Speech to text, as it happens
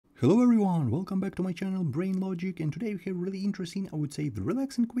Hello everyone, welcome back to my channel Brain Logic, and today we have really interesting, I would say, the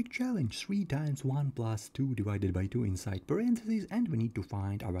relax and quick challenge. 3 times 1 plus 2 divided by 2 inside parentheses, and we need to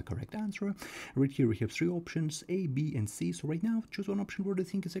find our correct answer. Right here we have 3 options, A, B and C. So right now choose one option where you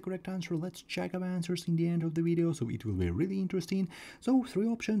think is the correct answer. Let's check our answers in the end of the video, so it will be really interesting. So 3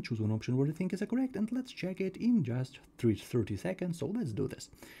 options, choose one option where you think is the correct, and let's check it in just 30 seconds. So let's do this.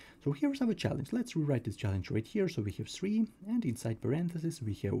 So here's our challenge. Let's rewrite this challenge right here. So we have 3, and inside parentheses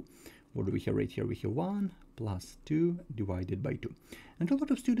we have, what do we have right here? We have 1 plus 2 divided by 2. And a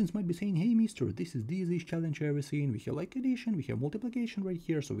lot of students might be saying, hey mister, this is the easiest challenge I've ever seen. We have like addition, we have multiplication right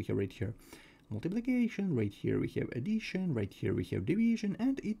here. So we have right here multiplication, right here we have addition, right here we have division,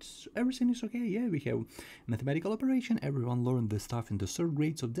 and everything is okay. Yeah, we have mathematical operation. Everyone learned this stuff in the 3rd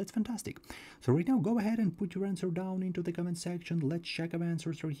grade, so that's fantastic. So right now go ahead and put your answer down into the comment section. Let's check our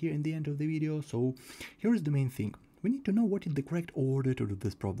answers right here in the end of the video. So here's the main thing. We need to know what is the correct order to do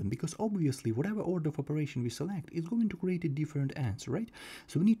this problem, because obviously whatever order of operation we select is going to create a different answer, right?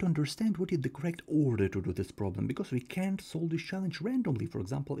 So we need to understand what is the correct order to do this problem, because we can't solve this challenge randomly. For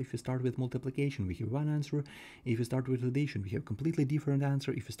example, if we start with multiplication, we have one answer. If we start with addition, we have completely different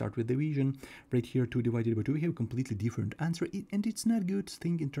answer. If we start with division, right here 2 divided by 2, we have completely different answer. And it's not a good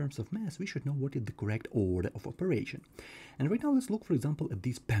thing in terms of math. We should know what is the correct order of operation. And right now let's look, for example, at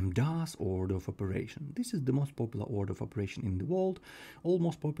this PEMDAS order of operation. This is the most popular order of operation in the world. All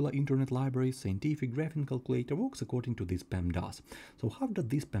most popular internet libraries, scientific graphing calculator works according to this PEMDAS. So how does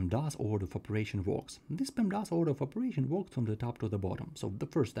this PEMDAS order of operation works? This PEMDAS order of operation works from the top to the bottom. So the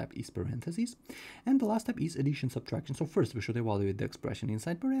first step is parentheses, and the last step is addition subtraction. So first we should evaluate the expression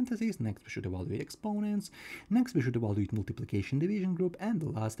inside parentheses, next we should evaluate exponents, next we should evaluate multiplication division group, and the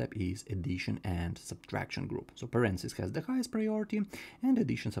last step is addition and subtraction group. So parentheses has the highest priority and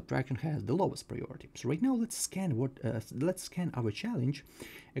addition subtraction has the lowest priority. So right now let's scan our challenge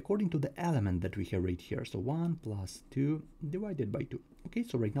according to the element that we have right here. So 1 plus 2 divided by 2. Okay,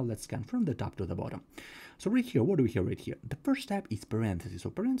 so right now let's scan from the top to the bottom. So right here, what do we have right here? The first step is parentheses. So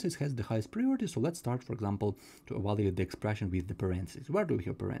parentheses has the highest priority. So let's start, for example, to evaluate the expression with the parentheses. Where do we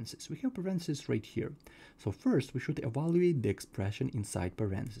have parentheses? We have parentheses right here. So first we should evaluate the expression inside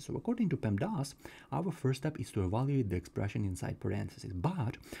parentheses. So according to PEMDAS, our first step is to evaluate the expression inside parentheses.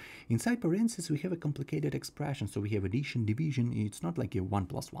 But inside parentheses we have a complicated expression. So we have addition, division. It's not like a 1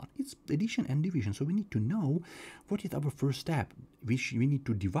 plus 1. It's addition and division. So we need to know what is our first step, which we need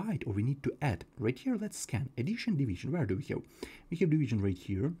to divide or we need to add. Right here, let's scan addition, division. Where do we have? We have division right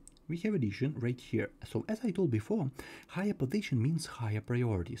here. We have addition right here. So as I told before, higher position means higher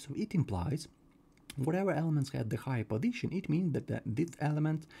priority. So it implies whatever elements had the higher position, it means that this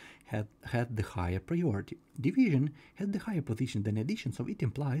element had the higher priority. Division has the higher position than addition, so it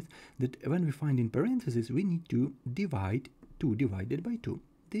implies that when we find in parentheses, we need to divide 2 divided by 2.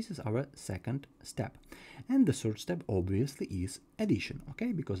 This is our second step. And the third step obviously is addition,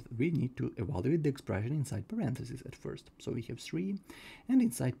 okay? Because we need to evaluate the expression inside parentheses at first. So we have 3, and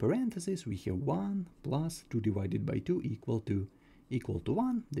inside parentheses we have 1 plus 2 divided by 2 equal to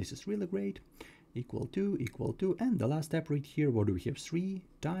 1. This is really great. Equal to, and the last step right here, what do we have? 3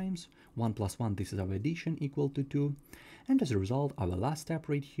 times 1 plus 1, this is our addition, equal to 2. And as a result, our last step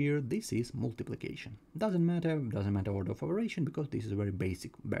right here, this is multiplication. Doesn't matter order of operation, because this is very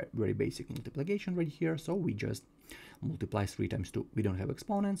basic multiplication right here. So we just multiply 3 times 2. We don't have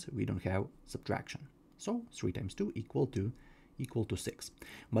exponents, we don't have subtraction. So 3 times 2 equal to 6.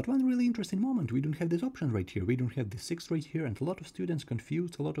 But one really interesting moment, we don't have this option right here. We don't have the 6 right here, and a lot of students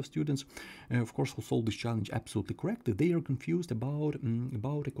confused. A lot of students, of course, who solved this challenge absolutely correctly, they are confused about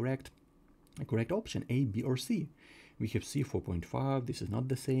a correct option, A, B, or C. We have C 4.5, this is not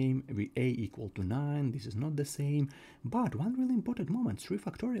the same. A equal to 9, this is not the same. But one really important moment, 3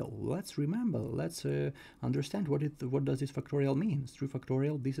 factorial. Let's remember, let's understand what does this factorial mean. 3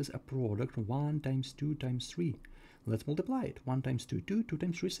 factorial, this is a product 1 times 2 times 3. Let's multiply it. 1 times 2, 2, 2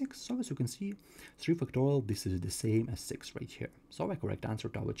 times 3, 6. So as you can see, 3 factorial, this is the same as 6 right here. So a correct answer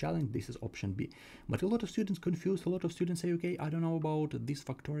to our challenge, this is option B. But a lot of students confused. A lot of students say, okay, I don't know about this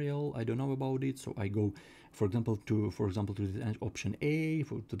factorial, I don't know about it. So I go, for example, to this option A,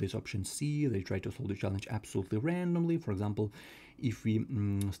 to this option C. They try to solve the challenge absolutely randomly. For example, if we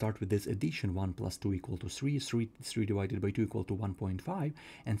start with this addition, 1 plus 2 equal to 3, 3 divided by 2 equal to 1.5,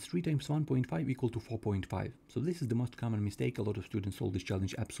 and 3 times 1.5 equal to 4.5. So this is the most common mistake. A lot of students solve this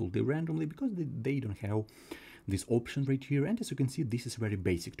challenge absolutely randomly because they don't have this option right here. And as you can see, this is very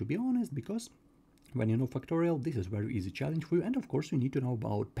basic, to be honest, because when you know factorial, this is very easy challenge for you. And of course, you need to know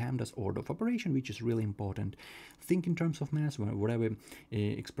about PEMDAS order of operation, which is really important. Think in terms of math. Whatever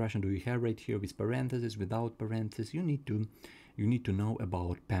expression do you have right here with parentheses, without parentheses, you need to you need to know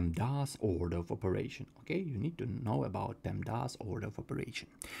about PEMDAS order of operation. Okay, you need to know about PEMDAS order of operation.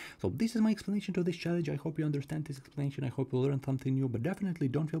 So this is my explanation to this challenge. I hope you understand this explanation. I hope you learned something new, but definitely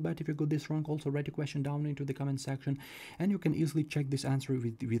don't feel bad if you got this wrong. Also write a question down into the comment section, and you can easily check this answer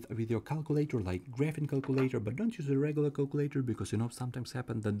with your calculator, like graphing calculator, but don't use a regular calculator, because you know sometimes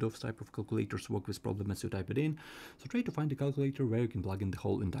happen that those type of calculators work with problem as you type it in. So try to find a calculator where you can plug in the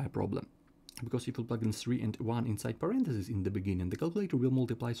whole entire problem. Because if you plug in 3 and 1 inside parentheses in the beginning, the calculator will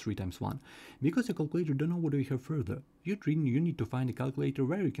multiply 3 times 1. Because the calculator don't know what we have further, you need to find a calculator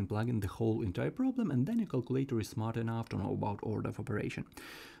where you can plug in the whole entire problem, and then your calculator is smart enough to know about order of operation.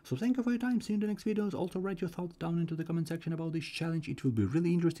 So thank you for your time. See you in the next videos. Also write your thoughts down into the comment section about this challenge. It will be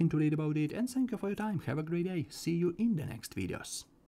really interesting to read about it. And thank you for your time. Have a great day. See you in the next videos.